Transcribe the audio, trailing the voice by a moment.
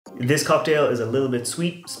This cocktail is a little bit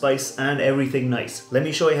sweet, spice, and everything nice. Let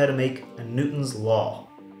me show you how to make a Newton's Law.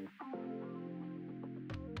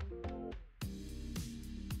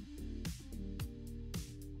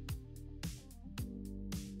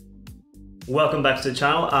 Welcome back to the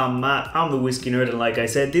channel. I'm Matt, I'm the Whiskey Nerd, and like I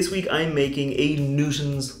said, this week I'm making a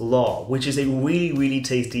Newton's Law, which is a really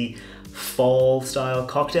tasty fall style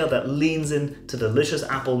cocktail that leans into delicious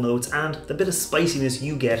apple notes and the bit of spiciness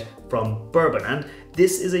you get from bourbon. And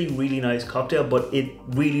this is a really nice cocktail, but it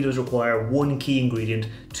really does require one key ingredient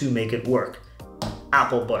to make it work: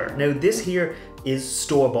 apple butter. Now this here is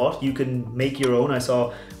store-bought. You can make your own. I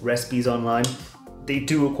saw recipes online. They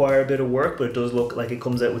do require a bit of work, but it does look like it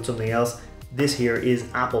comes out with something else. This here is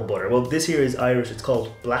apple butter. Well, this here is Irish. It's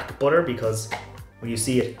called black butter because when you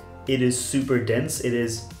see it, it is super dense. It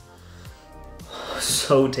is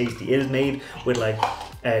so tasty. It is made with like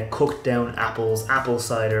cooked down apples, apple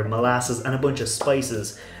cider, molasses, and a bunch of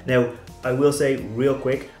spices. Now, I will say real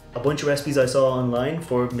quick, a bunch of recipes I saw online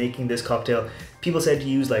for making this cocktail, people said to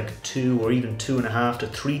use like 2 or even 2.5 to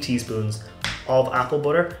 3 teaspoons of apple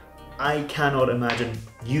butter. I cannot imagine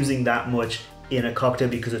using that much in a cocktail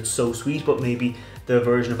because it's so sweet, but maybe the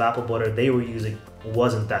version of apple butter they were using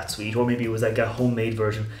wasn't that sweet, or maybe it was like a homemade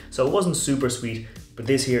version, so it wasn't super sweet. But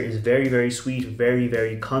this here is very sweet,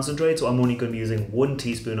 very concentrated, so I'm only going to be using 1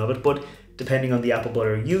 teaspoon of it, but depending on the apple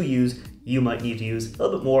butter you use, you might need to use a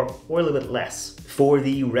little bit more or a little bit less. For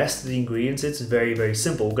the rest of the ingredients, it's very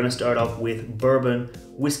simple. We're going to start off with bourbon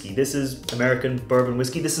whiskey. This is American bourbon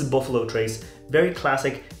whiskey. This is Buffalo Trace. Very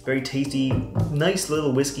classic, very tasty, nice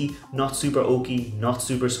little whiskey, not super oaky, not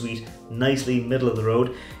super sweet, nicely middle of the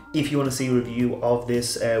road. If you want to see a review of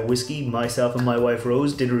this whiskey, myself and my wife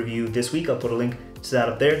Rose did a review this week. I'll put a link to that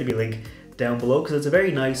up there. There'll be a link down below because it's a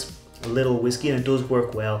very nice little whiskey and it does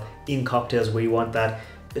work well in cocktails where you want that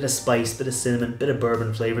bit of spice, bit of cinnamon, bit of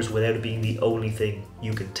bourbon flavors without it being the only thing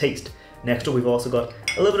you can taste. Next up, we've also got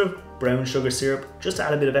a little bit of brown sugar syrup just to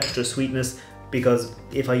add a bit of extra sweetness, because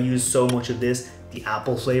if I use so much of this, the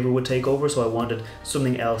apple flavor would take over, so I wanted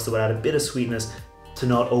something else that would add a bit of sweetness to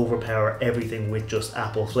not overpower everything with just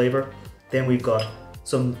apple flavor. Then we've got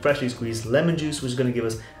some freshly squeezed lemon juice, which is going to give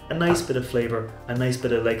us a nice bit of flavor, a nice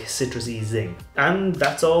bit of like citrusy zing. And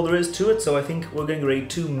that's all there is to it, so I think we're getting ready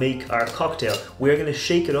to make our cocktail. We're going to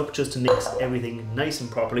shake it up just to mix everything nice and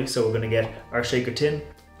properly, so we're going to get our shaker tin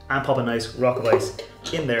and pop a nice rock of ice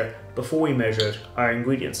in there before we measure it, our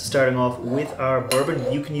ingredients. Starting off with our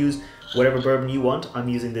bourbon. You can use whatever bourbon you want. I'm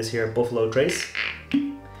using this here Buffalo Trace.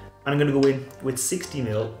 And I'm going to go in with 60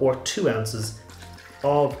 ml or 2 ounces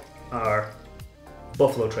of our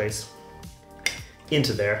Buffalo Trace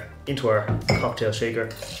into our cocktail shaker.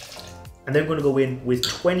 And then we're going to go in with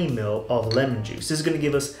 20 ml of lemon juice. This is going to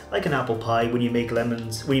give us like an apple pie. When you make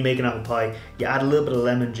lemons, when you make an apple pie, you add a little bit of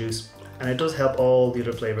lemon juice, and it does help all the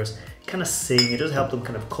other flavors kind of sing. It does help them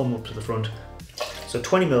kind of come up to the front. So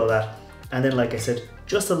 20 ml of that, and then like I said,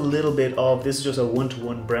 just a little bit of, this is just a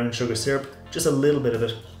 1-to-1 brown sugar syrup, just a little bit of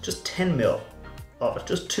it, just 10 ml of it,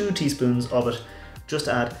 just 2 teaspoons of it, just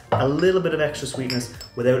to add a little bit of extra sweetness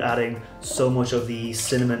without adding so much of the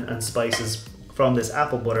cinnamon and spices from this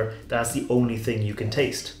apple butter. That's the only thing you can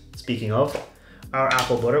taste. Speaking of our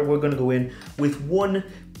apple butter, we're going to go in with 1,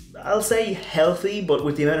 I'll say healthy, but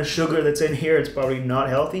with the amount of sugar that's in here, it's probably not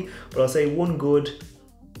healthy, but I'll say 1 good,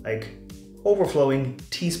 like, overflowing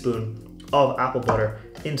teaspoon of apple butter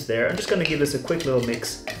into there. I'm just going to give this a quick little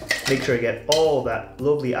mix, make sure I get all that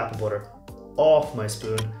lovely apple butter off my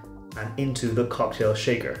spoon and into the cocktail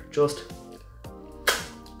shaker, just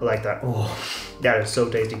like that. Oh, that is so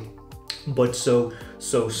tasty, but so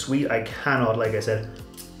sweet. I cannot, like I said,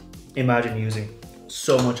 imagine using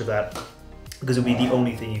so much of that because it would be the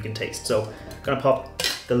only thing you can taste. So I'm gonna pop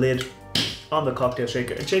the lid on the cocktail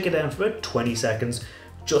shaker and shake it down for about 20 seconds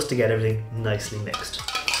just to get everything nicely mixed.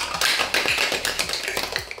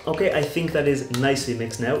 Okay, I think that is nicely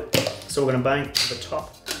mixed now. So we're gonna bang the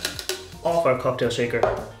top off our cocktail shaker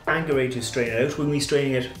and get ready to strain it out. When we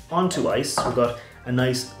strain it onto ice, we've got a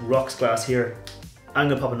nice rocks glass here. I'm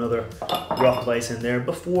gonna pop another rock of ice in there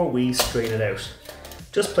before we strain it out.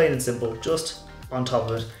 Just plain and simple, just on top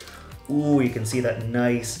of it. Ooh, you can see that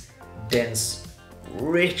nice, dense,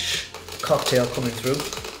 rich cocktail coming through.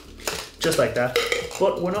 Just like that.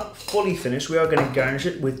 But we're not fully finished. We are gonna garnish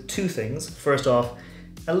it with 2 things. First off,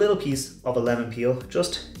 a little piece of a lemon peel,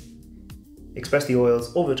 just express the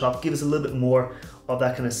oils over the top, give us a little bit more of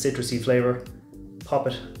that kind of citrusy flavor. Pop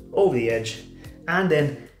it over the edge, and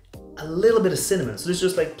then a little bit of cinnamon. So this is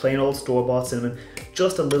just like plain old store-bought cinnamon,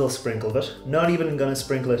 just a little sprinkle of it. Not even gonna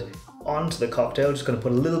sprinkle it onto the cocktail, just gonna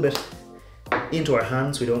put a little bit into our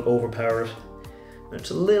hands so we don't overpower it. and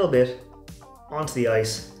just a little bit onto the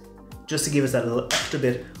ice, just to give us that little extra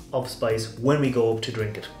bit of spice when we go up to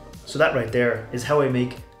drink it. So that right there is how I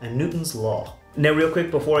make a Newton's Law. Now real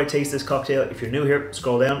quick, before I taste this cocktail, if you're new here,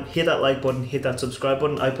 scroll down, hit that like button, hit that subscribe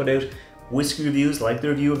button. I put out whiskey reviews like the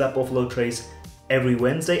review of that Buffalo Trace every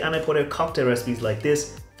Wednesday, and I put out cocktail recipes like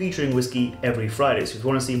this featuring whiskey every Friday. So if you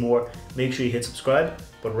want to see more, make sure you hit subscribe.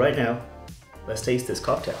 But right now, let's taste this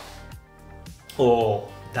cocktail. Oh,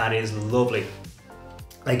 that is lovely.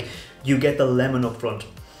 Like, you get the lemon up front,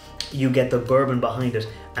 you get the bourbon behind it,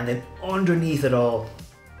 and then underneath it all,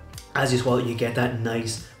 as you swallow it, you get that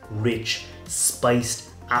nice, rich, spiced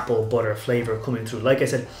apple butter flavor coming through. Like I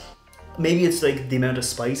said, maybe it's like the amount of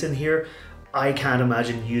spice in here. I can't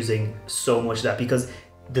imagine using so much of that because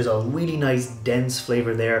there's a really nice dense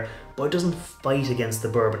flavor there, but it doesn't fight against the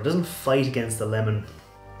bourbon, it doesn't fight against the lemon.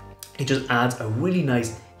 It just adds a really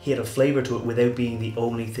nice hit of flavor to it without being the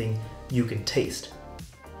only thing you can taste.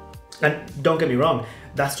 And don't get me wrong,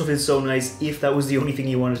 that stuff is so nice. If that was the only thing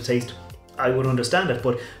you wanted to taste, I would understand it,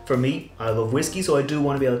 but for me, I love whiskey, so I do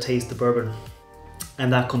want to be able to taste the bourbon,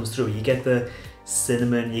 and that comes through. You get the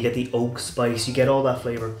cinnamon, you get the oak spice, you get all that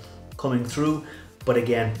flavor coming through, but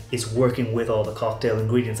again, it's working with all the cocktail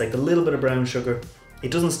ingredients. Like the little bit of brown sugar, it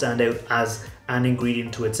doesn't stand out as an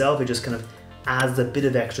ingredient to itself, it just kind of adds a bit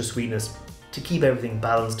of extra sweetness to keep everything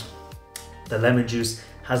balanced. The lemon juice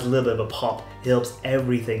has a little bit of a pop, it helps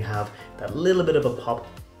everything have that little bit of a pop,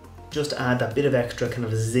 just to add that bit of extra kind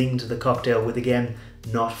of zing to the cocktail with, again,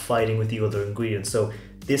 not fighting with the other ingredients. So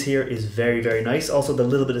this here is very, very nice. Also the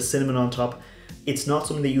little bit of cinnamon on top, it's not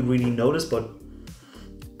something that you really notice, but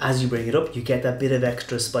as you bring it up, you get that bit of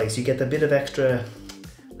extra spice, you get that bit of extra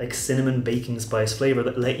like cinnamon baking spice flavor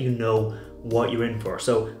that let you know what you're in for.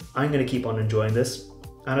 So I'm gonna keep on enjoying this,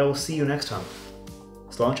 and I will see you next time.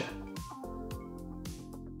 Sláinte.